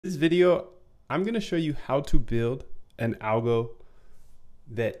This video, I'm going to show you how to build an algo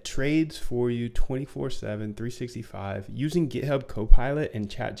that trades for you 24/7, 365 using GitHub Copilot and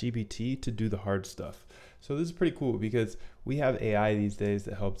Chat GPT to do the hard stuff. So this is pretty cool because we have AI these days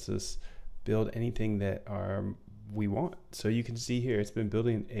that helps us build anything that we want. So you can see here, it's been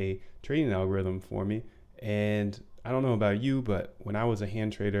building a trading algorithm for me. And I don't know about you, but when I was a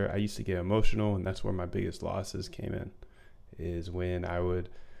hand trader, I used to get emotional, and that's where my biggest losses came in, is when I would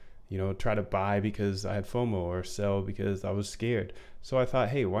try to buy because I had FOMO or sell because I was scared. So I thought,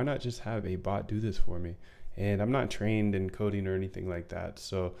 hey, why not just have a bot do this for me? And I'm not trained in coding or anything like that.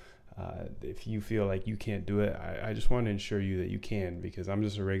 So if you feel like you can't do it, I just want to ensure you that you can, because I'm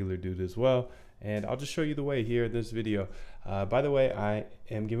just a regular dude as well. And I'll just show you the way here in this video. By the way, I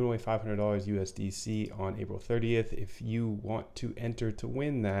am giving away $500 USDC on April 30th. If you want to enter to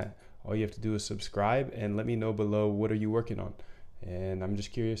win that, all you have to do is subscribe and let me know below, what are you working on? And I'm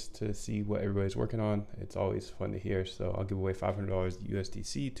just curious to see what everybody's working on. It's always fun to hear. So I'll give away $500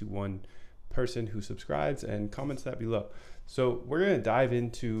 USDC to one person who subscribes and comments that below. So we're going to dive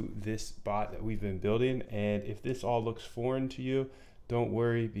into this bot that we've been building. And if this all looks foreign to you, don't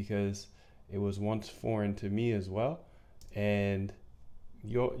worry, because it was once foreign to me as well. And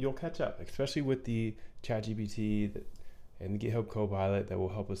you'll catch up, especially with the ChatGPT and the GitHub Copilot that will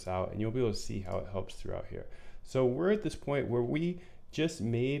help us out. And you'll be able to see how it helps throughout here. So we're at this point where we just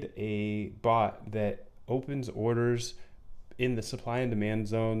made a bot that opens orders in the supply and demand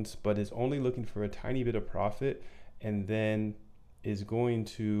zones, but is only looking for a tiny bit of profit, and then is going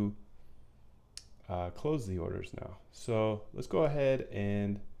to close the orders now. So let's go ahead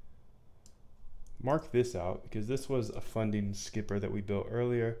and mark this out, because this was a funding skipper that we built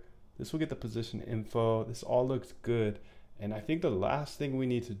earlier. This will get the position info. This all looks good. And I think the last thing we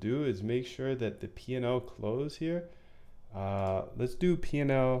need to do is make sure that the P&L close here. Let's do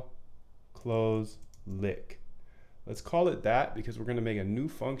P&L close lick. Let's call it that, because we're going to make a new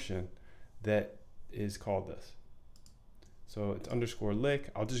function that is called this. So it's underscore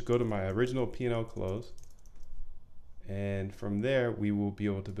lick. I'll just go to my original P&L close. And from there, we will be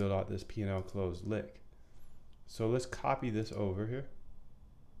able to build out this P&L close lick. So let's copy this over here.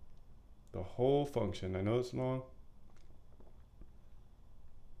 The whole function. I know it's long,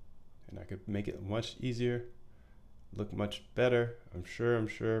 and I could make it much easier, look much better, I'm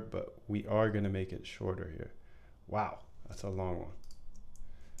sure, but we are gonna make it shorter here. Wow, that's a long one.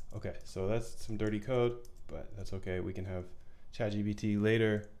 Okay, so that's some dirty code, but that's okay. We can have ChatGPT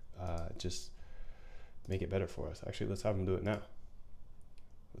later just make it better for us. Actually, let's have them do it now.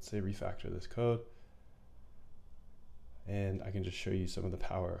 Let's say refactor this code, and I can just show you some of the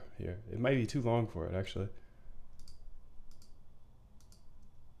power here. It might be too long for it, actually.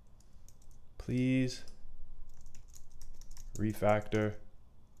 Please refactor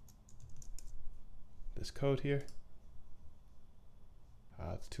this code here.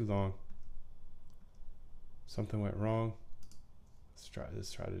 It's too long. Something went wrong. Let's try to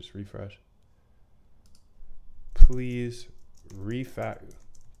just refresh. Please refactor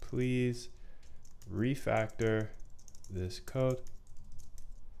this code.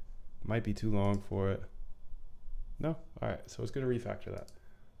 Might be too long for it. No? All right, so it's gonna refactor that.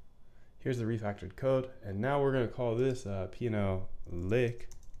 Here's the refactored code, and now we're going to call this P&L lick,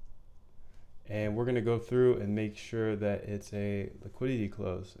 and we're going to go through and make sure that it's a liquidity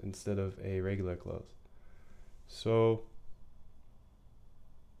close instead of a regular close. So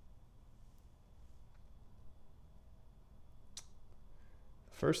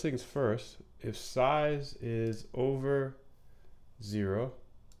first things first, if size is over 0,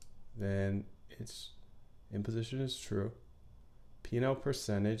 then its imposition is true. P&L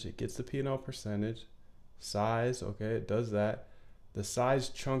percentage, it gets the P&L percentage. Size, okay, it does that. The size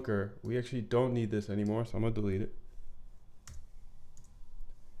chunker, we actually don't need this anymore, so I'm gonna delete it.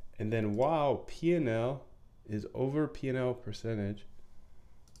 And then while P&L is over P&L percentage,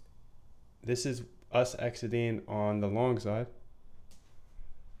 this is us exiting on the long side.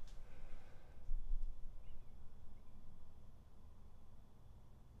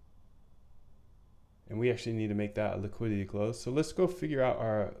 And we actually need to make that a liquidity close. So let's go figure out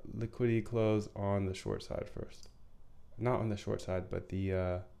our liquidity close on the short side first. Not on the short side, but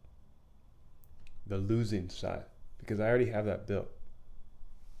the losing side, because I already have that built.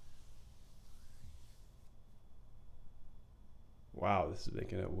 Wow, this is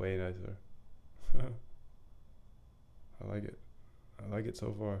making it way nicer. I like it. I like it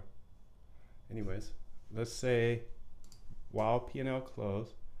so far. Anyways, let's say while P&L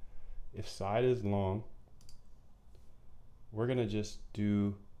close, if side is long, we're gonna just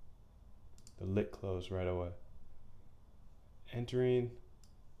do the lick close right away. Entering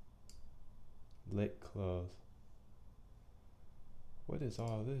lit close. What is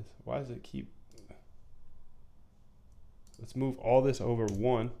all this? Why does it keep? Let's move all this over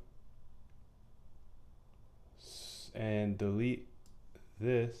 1 and delete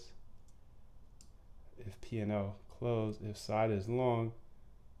this. If P&L close, if side is long,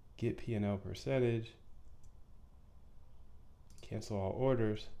 get P&L percentage, cancel all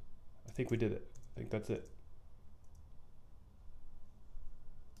orders. I think we did it. I think that's it.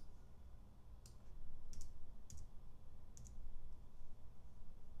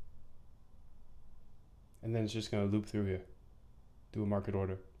 And then it's just going to loop through here, do a market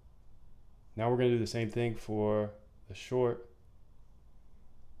order. Now we're going to do the same thing for the short.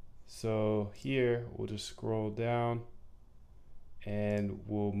 So here we'll just scroll down and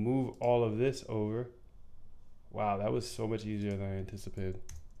we'll move all of this over. Wow, that was so much easier than I anticipated.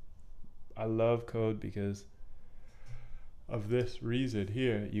 I love code because of this reason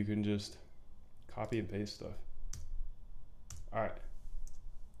here. You can just copy and paste stuff. All right,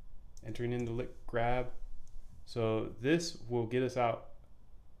 entering in the lit grab. So this will get us out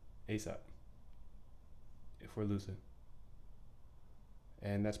ASAP if we're losing.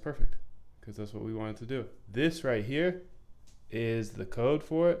 And that's perfect because that's what we wanted to do. This right here is the code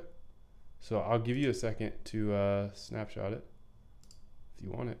for it. So I'll give you a second to snapshot it if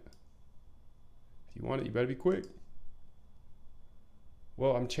you want it. If you want it, you better be quick.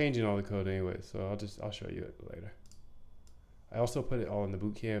 Well, I'm changing all the code anyway, so I'll show you it later. I also put it all in the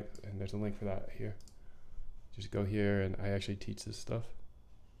bootcamp, and there's a link for that here. Just go here, and I actually teach this stuff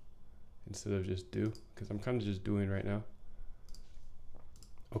instead of just do, because I'm kind of just doing right now.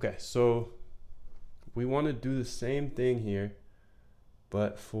 Okay, so we want to do the same thing here,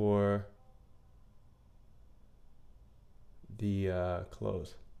 but for the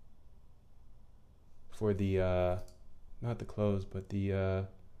close. For the, not the close, but the, how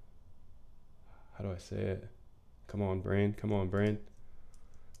do I say it? Come on, brain, come on, brain.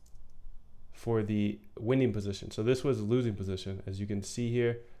 For the winning position. So this was a losing position. As you can see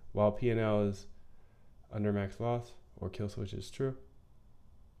here, while P&L is under max loss or kill switch is true.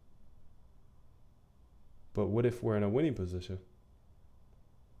 But what if we're in a winning position?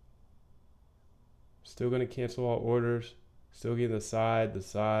 Still going to cancel all orders, still getting the side, the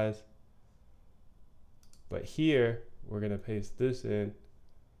size. But here, we're going to paste this in.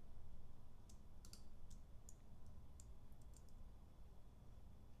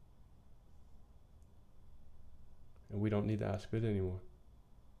 And we don't need to ask bid anymore.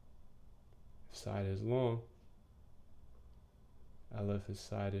 If side is long, if his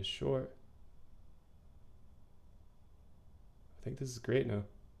side is short. I think this is great now.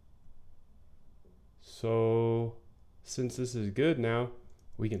 So since this is good now,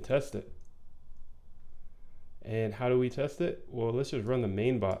 we can test it. And how do we test it? Well, let's just run the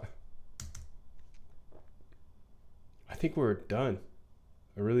main bot. I think we're done.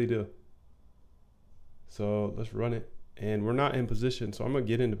 I really do. So let's run it. And we're not in position, so I'm gonna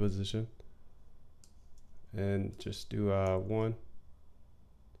get into position and just do 1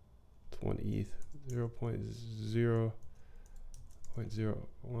 ETH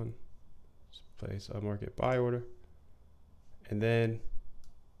 0.0.01. Just place a market buy order, and then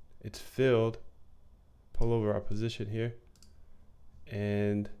it's filled. Pull over our position here,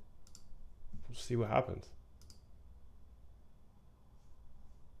 and we'll see what happens.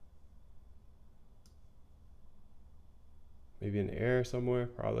 Maybe an error somewhere,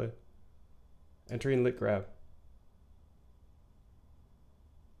 probably. Entering lit grab.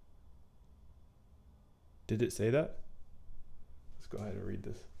 Did it say that? Let's go ahead and read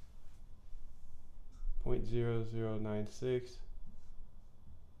this. 0.0096.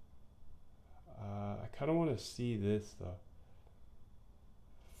 I kind of want to see this though.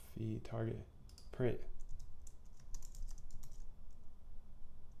 Fee target print.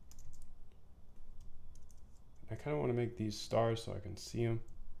 I kind of want to make these stars so I can see them.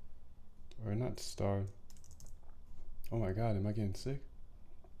 Or not stars. Oh my God, am I getting sick?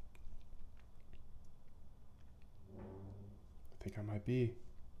 I think I might be.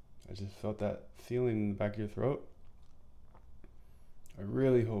 I just felt that feeling in the back of your throat. I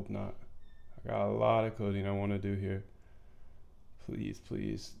really hope not. I got a lot of coding I want to do here. Please,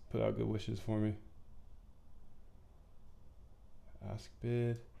 please put out good wishes for me. Ask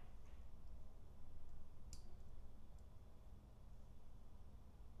bid.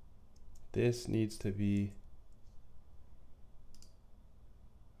 This needs to be,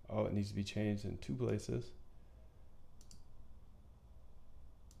 oh, it needs to be changed in 2 places.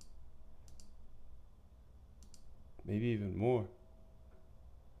 Maybe even more.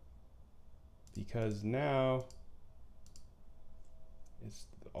 Because now it's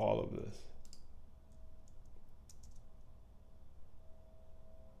all of this.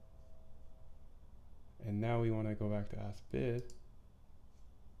 now we want to go back to ask bid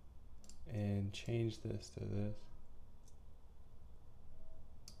and change this to this.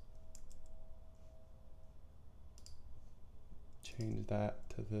 Change that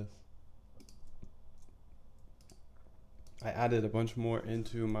to this. I added a bunch more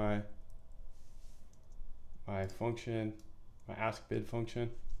into my function, my ask bid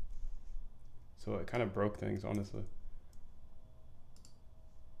function. So it kind of broke things, honestly.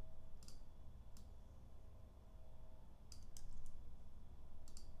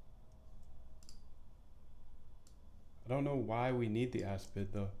 I don't know why we need the ask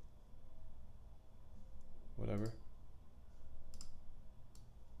bid though. Whatever.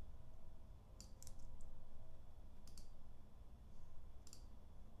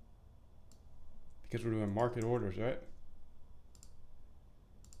 Because we're doing market orders, right?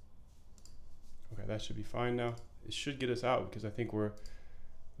 Okay, that should be fine now. It should get us out because I think we've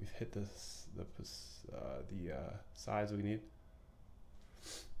hit the size we need.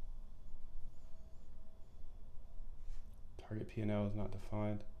 Target P&L is not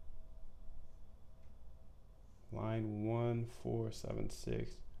defined. Line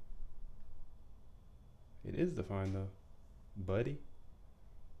 1476. It is defined though, buddy.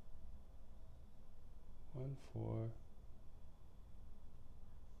 14.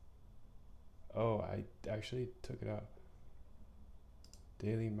 Oh, I actually took it out.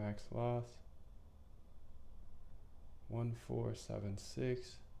 Daily max loss.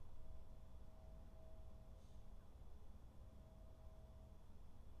 1476.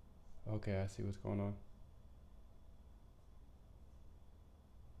 Okay, I see what's going on.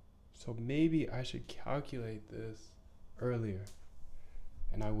 So maybe I should calculate this earlier,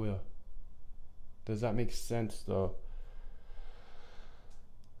 and I will. Does that make sense though?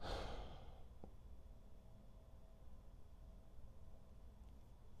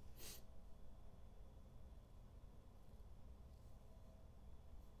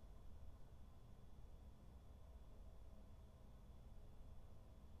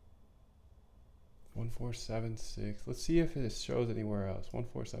 One 1476. Let's see if it shows anywhere else.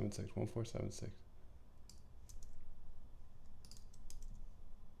 1476. 1476.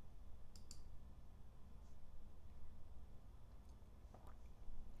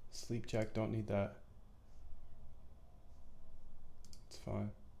 Sleep check. Don't need that. It's fine.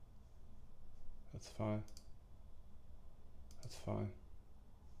 That's fine. That's fine.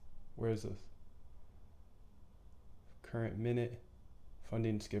 Where is this? Current minute.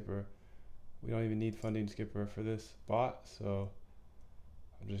 Funding skipper. We don't even need funding skipper for this bot, so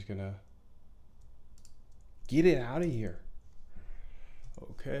I'm just gonna get it out of here.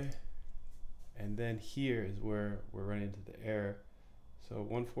 Okay. And then here is where we're running into the error. So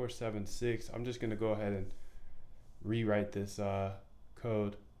 1476, I'm just gonna go ahead and rewrite this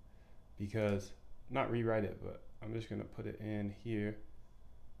code, because, not rewrite it, but I'm just gonna put it in here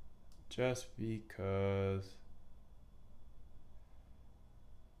just because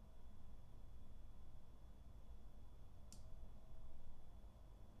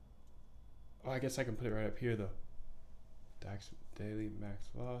I guess I can put it right up here though. DAX daily max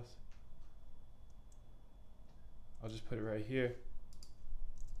loss. I'll just put it right here.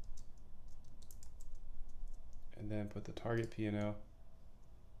 And then put the target P&L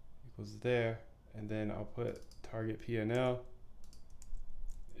equals there. And then I'll put target P&L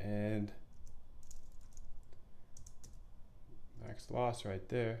and max loss right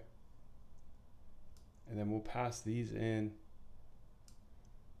there. And then we'll pass these in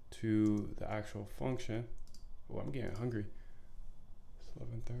to the actual function. Oh, I'm getting hungry. It's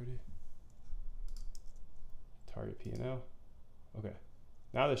 11:30. Target P&L. Okay,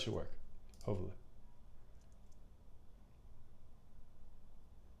 now this should work, hopefully.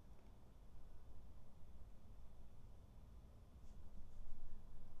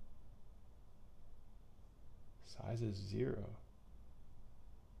 Size is 0.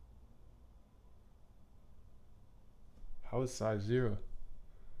 How is size 0?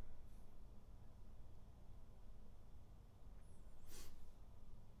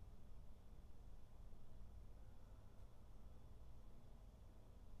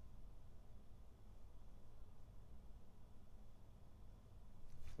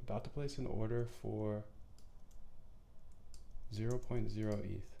 About to place an order for 0.0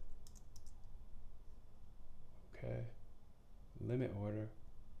 ETH. Okay. Limit order.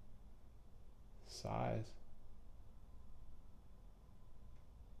 Size.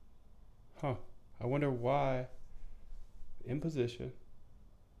 Huh. I wonder why. In position.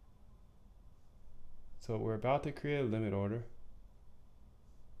 So we're about to create a limit order.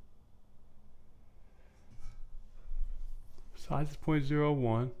 Size is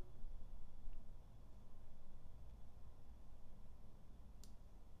 0.01.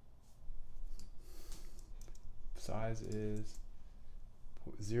 size is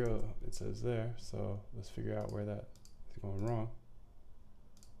 0, it says there. So let's figure out where that is going wrong.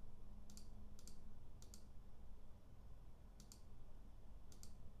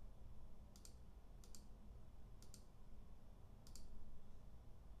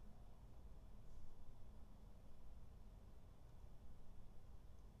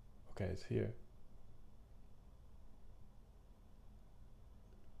 Okay, it's here.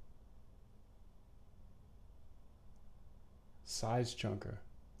 Size chunker.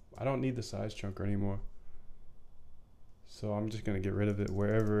 I don't need the size chunker anymore. So I'm just going to get rid of it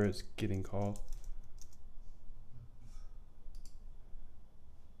wherever it's getting called.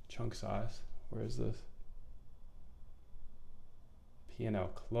 Chunk size. Where is this? P&L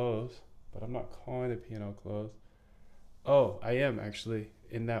close. But I'm not calling it P&L close. Oh, I am actually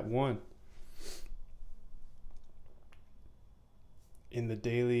in that one. In the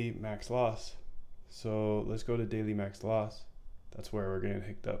daily max loss. So let's go to daily max loss. That's where we're getting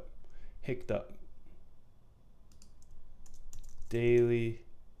hicked up. Daily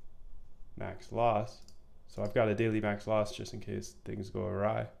max loss. So I've got a daily max loss just in case things go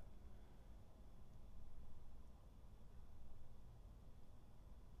awry.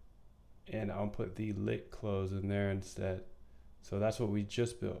 And I'll put the lick close in there instead. So that's what we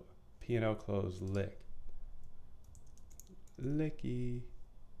just built. P&L close lick. Licky.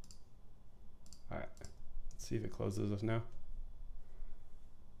 All right, let's see if it closes us now.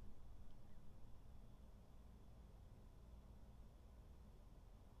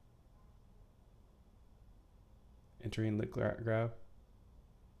 Entering lick grab.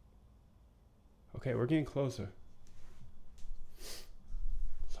 Okay, we're getting closer.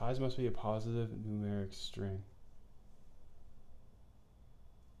 Size must be a positive numeric string.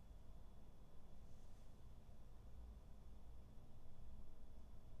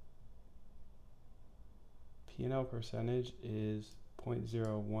 P&L percentage is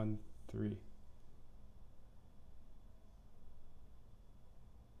 0.013.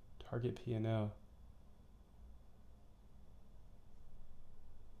 Target P&L.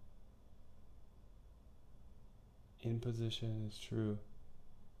 In position is true.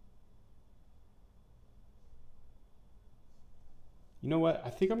 You know what? I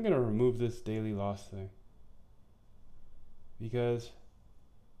think I'm going to remove this daily loss thing. Because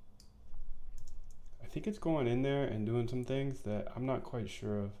I think it's going in there and doing some things that I'm not quite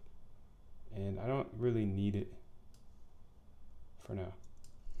sure of. And I don't really need it for now.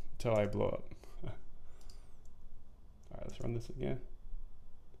 Until I blow up. Alright, let's run this again.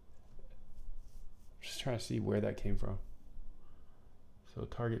 Just trying to see where that came from. So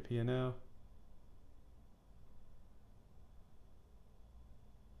target P&L.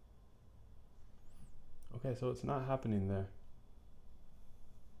 Okay, so it's not happening there.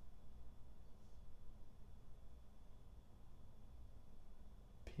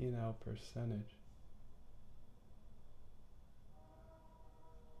 P&L percentage.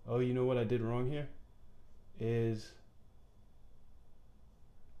 Oh, you know what I did wrong here? Is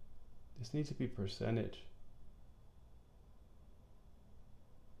this needs to be percentage.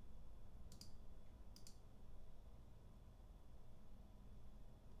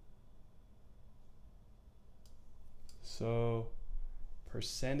 So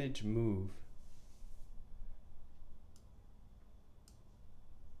percentage move.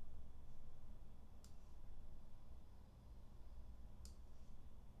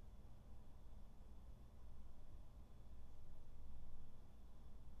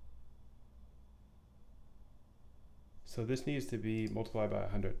 So this needs to be multiplied by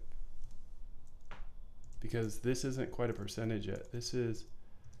 100 because this isn't quite a percentage yet. This is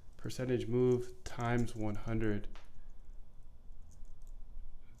percentage move times 100.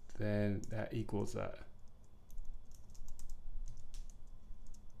 Then that equals that,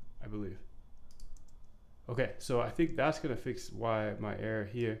 I believe. Okay, so I think that's gonna fix why my error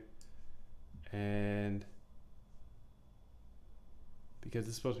here. And because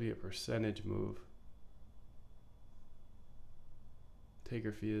it's supposed to be a percentage move.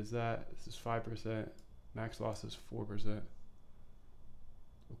 Taker fee is that. This is 5%. Max loss is 4%.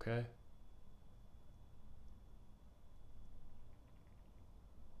 Okay.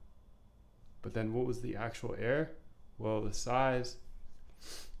 But then what was the actual error? Well, the size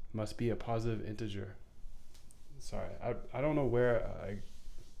must be a positive integer. Sorry, I don't know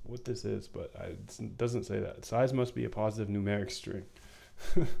what this is, but it doesn't say that. Size must be a positive numeric string.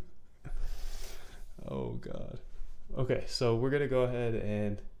 Oh God. Okay, so we're gonna go ahead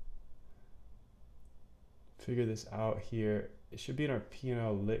and figure this out here. It should be in our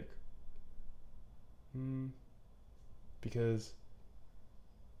P&L lick. Because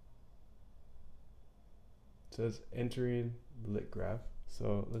it says entering lit graph.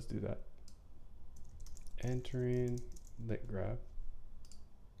 So let's do that. Entering lit graph.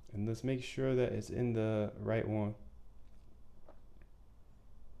 And let's make sure that it's in the right one.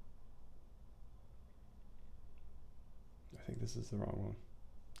 I think this is the wrong one.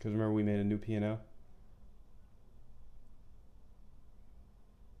 Because remember we made a new P&L.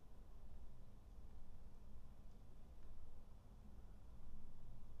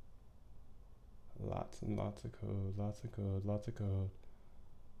 Lots and lots of code, lots of code, lots of code.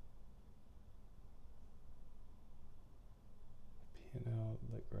 P&L,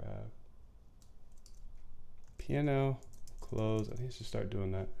 lit graph. P&L, close. I think I should start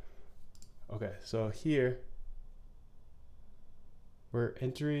doing that. Okay, so here we're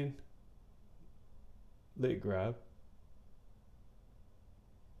entering lit graph.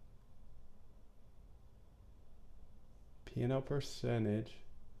 P&L percentage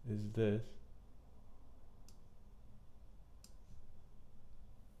is this.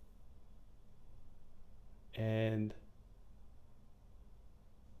 And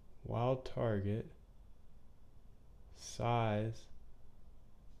wild target size,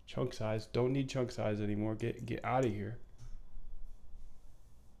 chunk size, don't need chunk size anymore. Get out of here.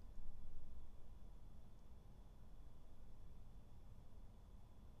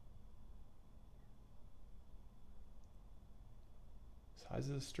 Size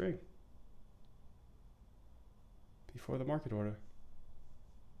is a string before the market order.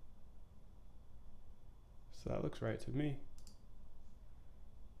 So that looks right to me.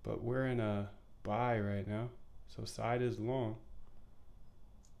 But we're in a buy right now, so side is long.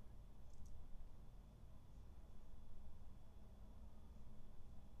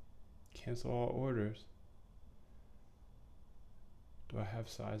 Cancel all orders. Do I have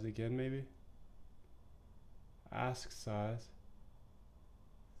size again maybe? Ask size.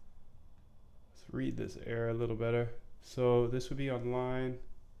 Let's read this error a little better. So this would be on line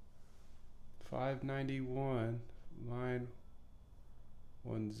 591, line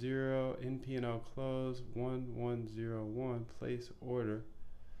 10, in P&L close, 1101, place order.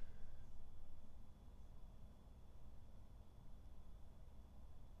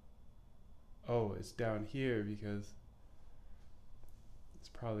 Oh, it's down here because it's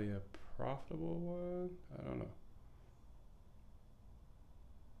probably a profitable one. I don't know.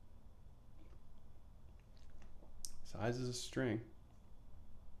 Size is a string.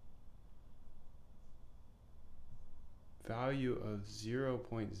 Value of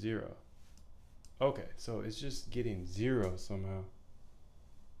 0.0. Okay, so it's just getting 0 somehow.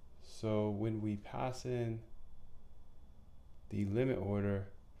 So when we pass in the limit order,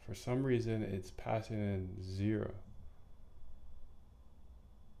 for some reason it's passing in 0.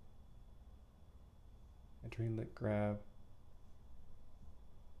 Entering lit grab.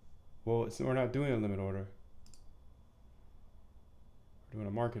 Well, we're not doing a limit order. We're doing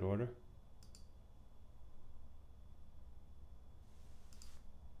a market order.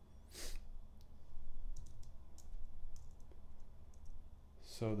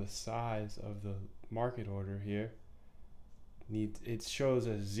 So the size of the market order here it shows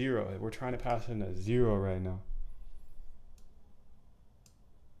as 0. We're trying to pass in a 0 right now.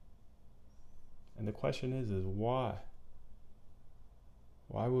 And the question is why?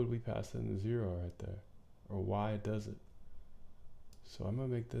 Why would we pass in a 0 right there? Or why does it? So I'm gonna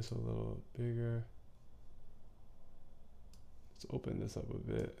make this a little bigger. Let's open this up a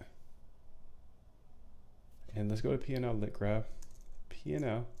bit. And let's go to P&L lit graph.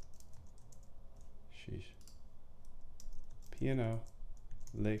 P&L, sheesh. P&L,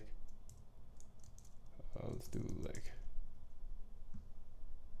 lick. Let's do lick.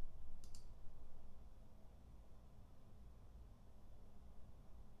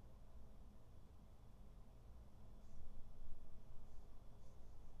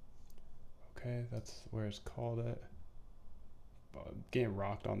 Okay, that's where it's called at. I'm getting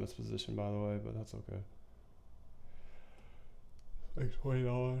rocked on this position, by the way, but that's okay. Like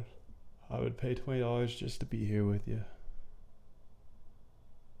 $20. I would pay $20 just to be here with you.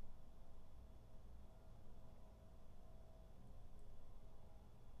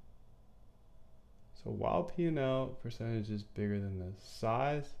 So while P&L percentage is bigger than the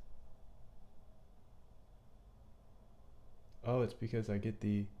size, oh, it's because I get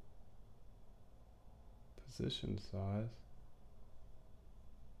the position size.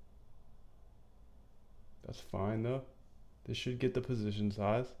 That's fine though. This should get the position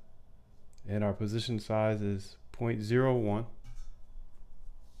size. And our position size is 0.01.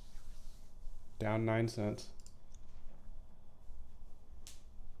 Down 9 cents.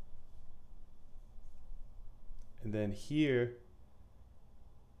 And then here,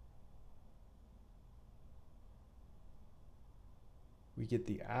 we get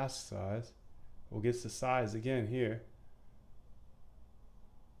the ask size. We'll get the size again here.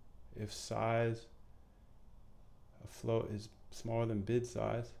 If size of float is smaller than bid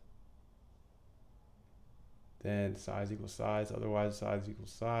size, then size equals size, otherwise size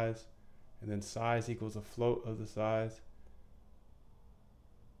equals size, and then size equals a float of the size,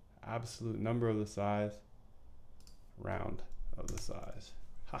 absolute number of the size, round of the size.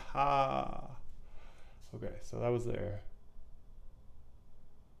 Haha. Okay, so that was the error,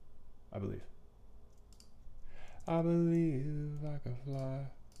 I believe. I believe I can fly.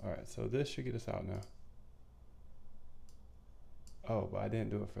 All right, so this should get us out now. Oh, but I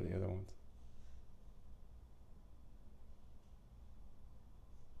didn't do it for the other ones.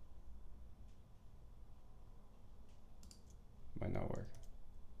 Might not work.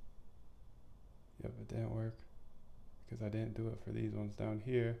 Yep, it didn't work because I didn't do it for these ones down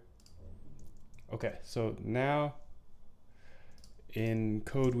here. Okay, so now in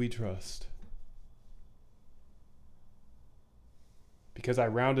code we trust. Because I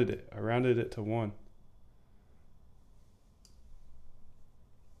rounded it to 1.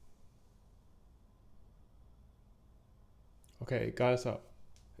 Okay, it got us out.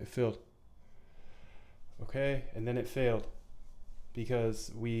 It failed. Okay, and then it failed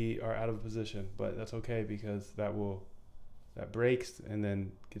because we are out of position, but that's okay because that breaks and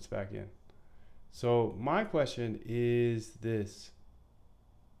then gets back in. So my question is this.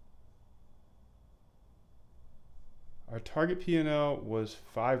 Our target P&L was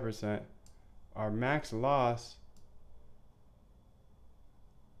 5%. Our max loss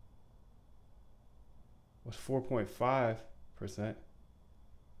was 4.5%.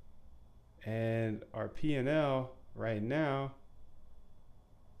 And our P&L right now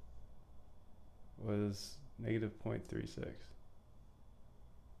was negative 0.36.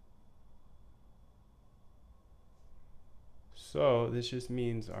 So this just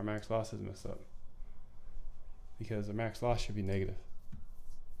means our max loss is messed up, because the max loss should be negative.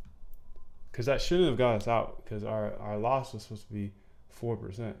 Because that shouldn't have got us out, because our loss was supposed to be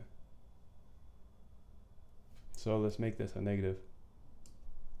 4%. So let's make this a negative.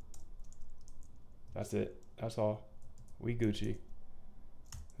 That's it. That's all. We Gucci.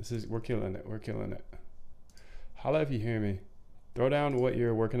 We're killing it. We're killing it. Holla if you hear me. Throw down what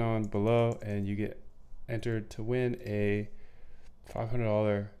you're working on below and you get entered to win a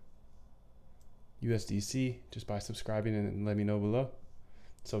 $500 USDC just by subscribing and let me know below.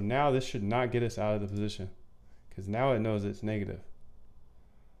 So now this should not get us out of the position, because now it knows it's negative.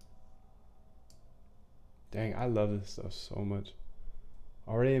 Dang, I love this stuff so much.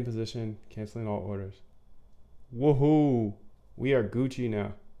 Already in position, canceling all orders. Woohoo! We are Gucci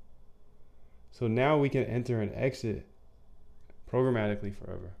now. So now we can enter and exit programmatically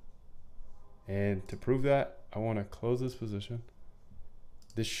forever. And to prove that, I want to close this position.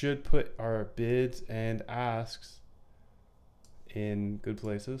 This should put our bids and asks in good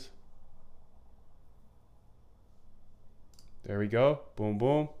places. There we go. Boom,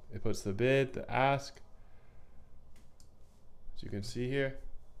 boom. It puts the bid, the ask, as you can see here.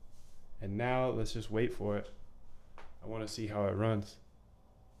 And now let's just wait for it. I want to see how it runs.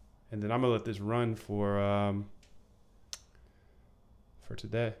 And then I'm gonna let this run for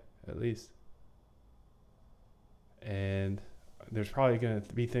today, at least. And there's probably gonna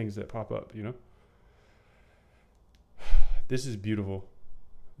be things that pop up, you know? This is beautiful.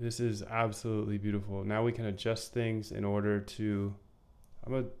 This is absolutely beautiful. Now we can adjust things in order to,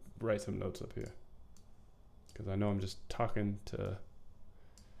 I'm gonna write some notes up here, because I know I'm just talking to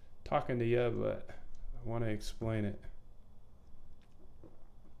you, but I want to explain it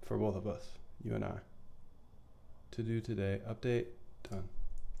for both of us, you and I. To do today, update, done.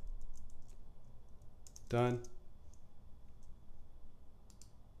 Done.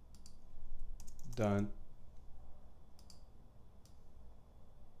 Done.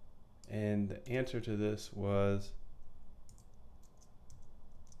 And the answer to this was,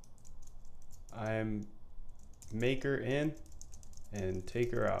 I'm maker in and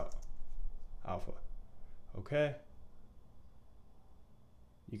taker out, alpha. Okay.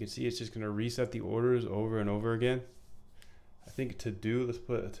 You can see it's just going to reset the orders over and over again. I think to do, let's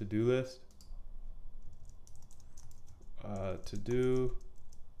put a to-do list. To do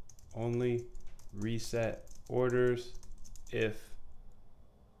only reset orders if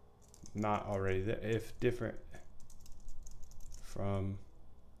not already there, if different from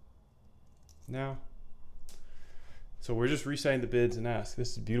now. So we're just resetting the bids and asks.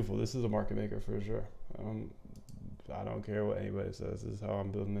 This is beautiful. This is a market maker for sure. I don't care what anybody says. This is how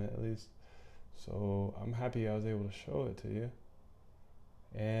I'm building it, at least. So I'm happy I was able to show it to you.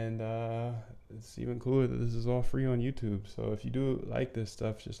 And it's even cooler that this is all free on YouTube. So if you do like this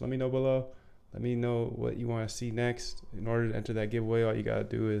stuff, just let me know below. Let me know what you want to see next. In order to enter that giveaway, all you got to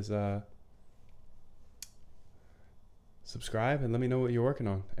do is subscribe and let me know what you're working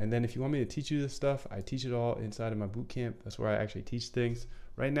on. And then if you want me to teach you this stuff, I teach it all inside of my boot camp. That's where I actually teach things.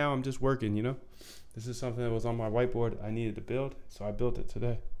 Right now, I'm just working, you know. This is something that was on my whiteboard I needed to build, so I built it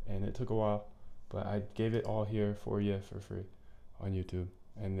today. And it took a while, but I gave it all here for you for free on YouTube.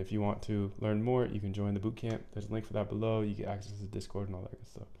 And if you want to learn more, you can join the boot camp. There's a link for that below. You get access to Discord and all that good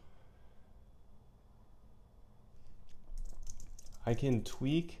stuff. I can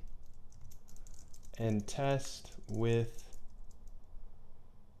tweak and test with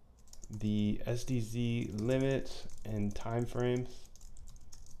the SDZ limits and timeframes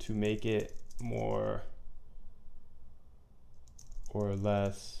to make it more or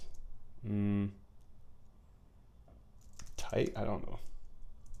less tight. I don't know.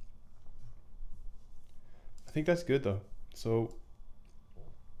 I think that's good though. So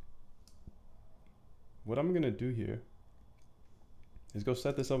what I'm gonna do here is go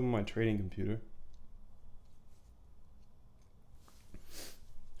set this up on my trading computer.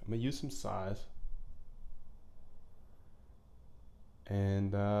 I'm gonna use some size,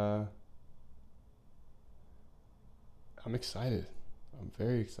 and I'm excited. I'm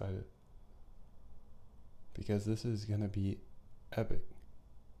very excited because this is gonna be epic.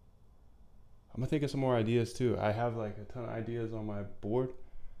 I'm gonna think of some more ideas too. I have like a ton of ideas on my board,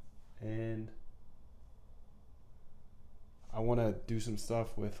 and I want to do some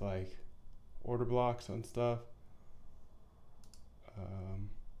stuff with like order blocks and stuff.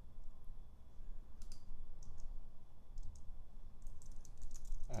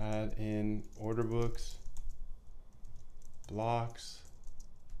 Add in order books, blocks,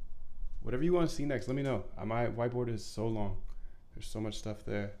 whatever you want to see next, let me know. My whiteboard is so long. There's so much stuff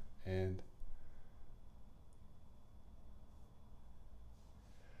there, and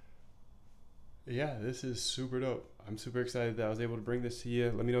yeah, this is super dope. I'm super excited that I was able to bring this to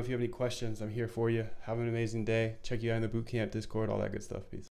you. Let me know if you have any questions. I'm here for you. Have an amazing day. Check you out in the bootcamp, Discord, all that good stuff. Peace.